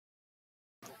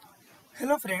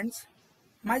Hello friends,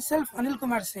 myself Anil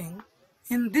Kumar Singh.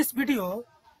 In this video,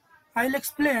 I'll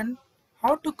explain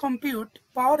how to compute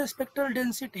power spectral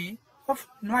density of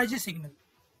noisy signal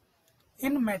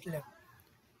in Matlab.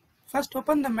 First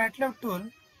open the Matlab tool,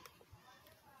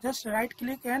 just right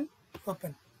click and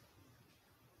open.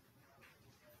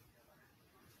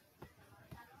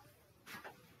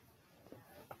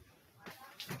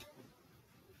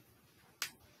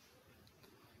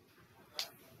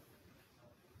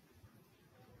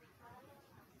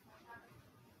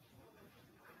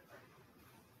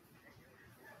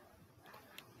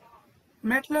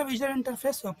 Matlab user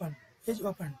interface is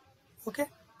open. Okay.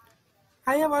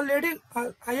 I have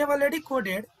already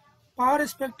coded power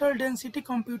spectral density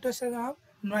computation of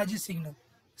noisy signal.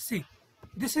 See,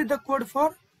 this is the code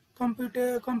for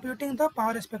computing the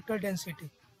power spectral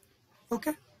density.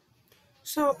 Okay.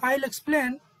 So I'll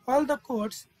explain all the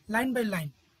codes line by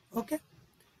line. Okay.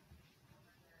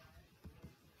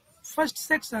 First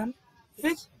section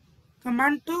is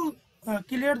command to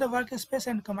clear the workspace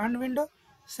and command window.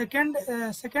 Second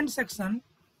section,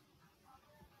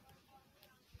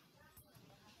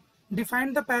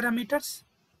 define the parameters.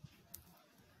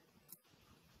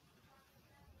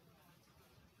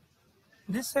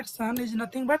 This section is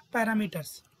nothing but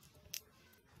parameters.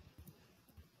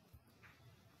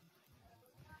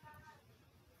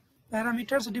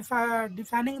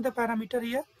 Defining the parameter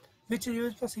here, which is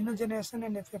used for signal generation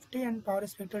and FFT and power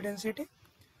spectral density.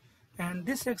 And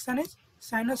this section is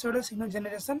sinusoidal signal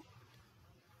generation,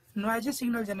 noisy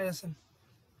signal generation.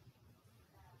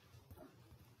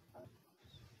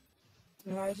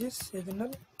 Noisy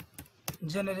signal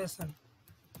generation.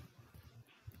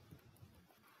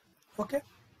 Okay.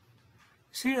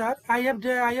 See here, I have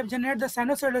generated the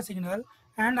sinusoidal signal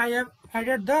and I have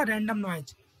added the random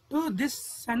noise to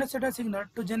this sinusoidal signal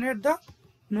to generate the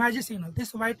noisy signal.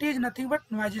 This YT is nothing but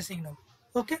noisy signal.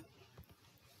 Okay.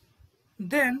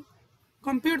 Then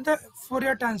compute the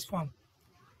Fourier transform.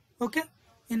 Okay.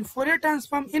 In Fourier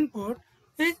transform input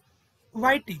is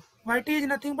YT. YT is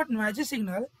nothing but noisy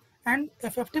signal and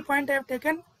FFT point I have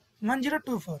taken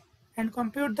 1024 and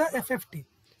compute the FFT.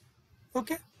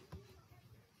 Okay.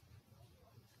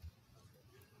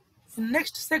 In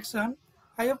next section,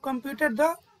 I have computed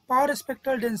the power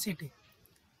spectral density.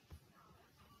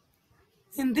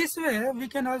 In this way, we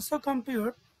can also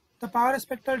compute the power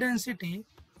spectral density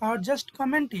or just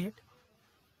comment it.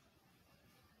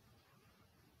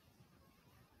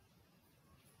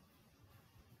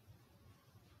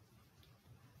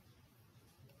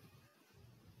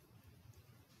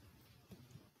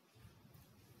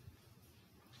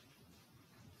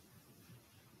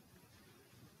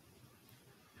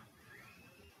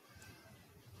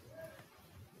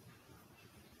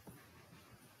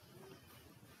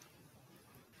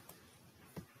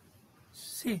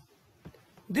 See,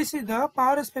 this is the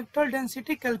power spectral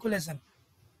density calculation.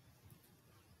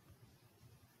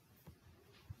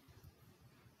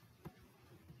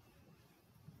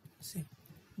 See,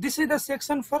 this is the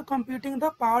section for computing the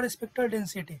power spectral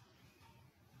density.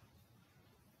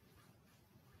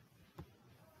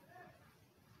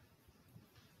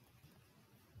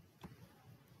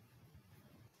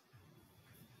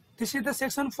 This is the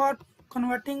section for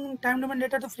converting time domain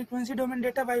data to frequency domain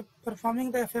data by performing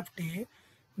the FFT.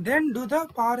 Then do the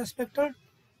power spectral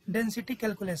density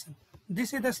calculation.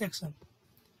 This is the section.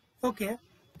 Okay.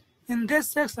 In this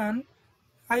section,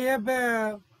 I have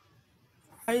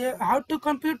how to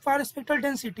compute power spectral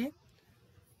density.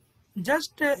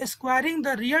 Just squaring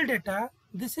the real data.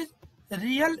 This is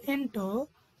real into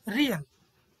real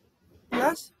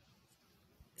plus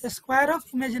square of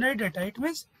imaginary data. It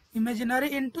means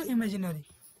imaginary into imaginary.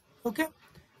 Okay,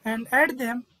 and add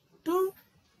them to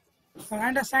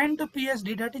and assign to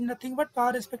PSD, that is nothing but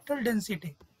power spectral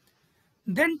density.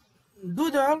 Then do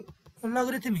the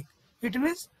logarithmic. It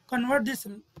means convert this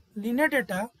linear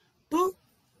data to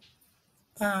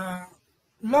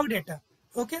log data.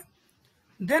 Okay,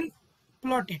 then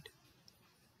plot it.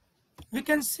 We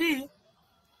can see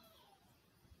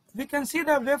the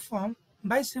waveform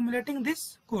by simulating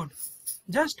this code.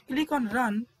 Just click on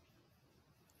run,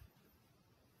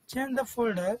 change the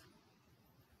folder,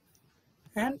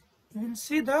 and we will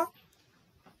see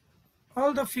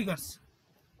all the figures.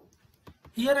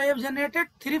 Here I have generated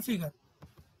 3 figures.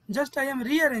 Just I am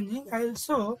rearranging. I will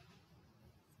show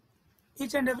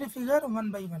each and every figure one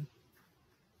by one.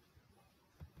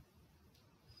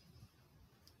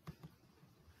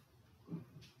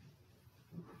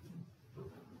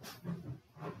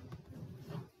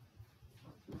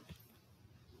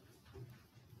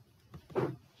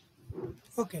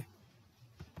 Okay.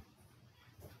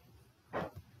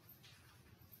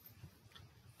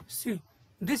 See,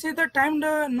 This is the timed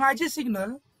noisy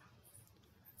signal,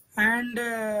 and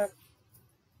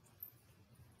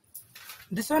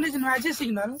this one is noisy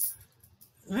signal,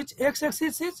 which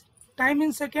x-axis is time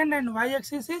in second and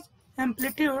y-axis is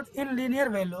amplitude in linear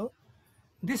value.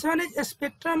 This one is a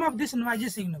spectrum of this noisy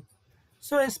signal.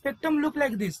 So a spectrum look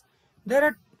like this. There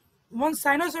are one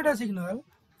sinusoidal signal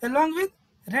along with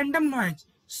random noise.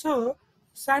 So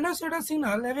sinusoidal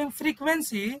signal having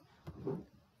frequency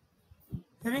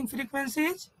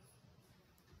is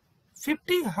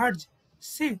 50 Hz.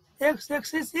 See,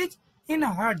 x-axis is in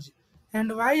Hz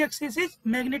and y-axis is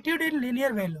magnitude in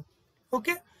linear value.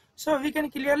 Okay, so we can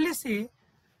clearly see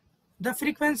the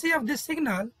frequency of this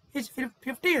signal is 50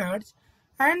 Hz,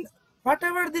 and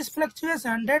whatever this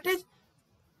fluctuation, that is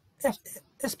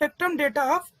a spectrum data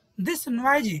of this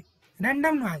noisy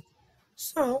random noise.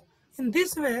 So in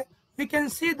this way we can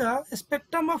see the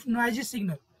spectrum of noisy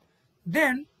signal.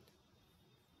 Then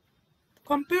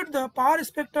compute the power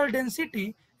spectral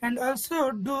density and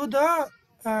also do the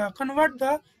convert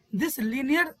this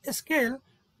linear scale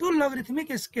to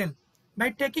logarithmic scale by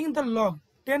taking the log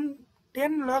 10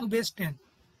 log base 10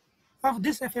 of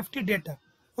this FFT data.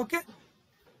 Okay,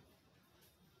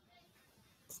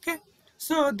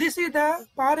 so this is the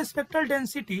power spectral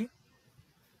density.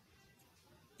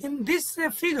 In this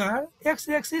figure,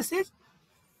 x-axis is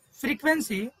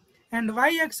frequency and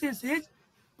y-axis is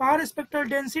power spectral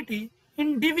density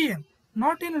in dBm,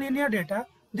 not in linear data.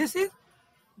 This is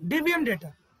dBm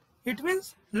data. It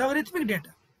means logarithmic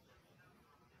data.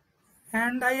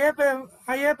 And I have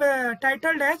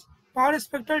titled as power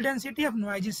spectral density of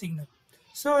noisy signal.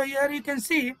 So here you can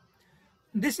see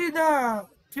this is the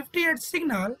 50 Hz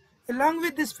signal. Along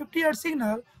with this 50 Hz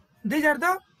signal, these are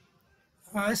the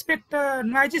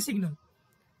noisy signal.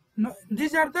 No,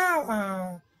 these are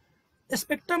the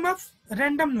spectrum of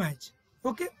random noise.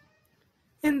 Okay.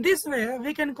 In this way,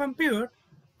 we can compute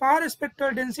power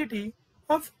spectral density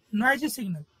of noisy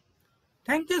signal.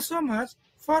 Thank you so much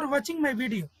for watching my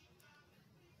video.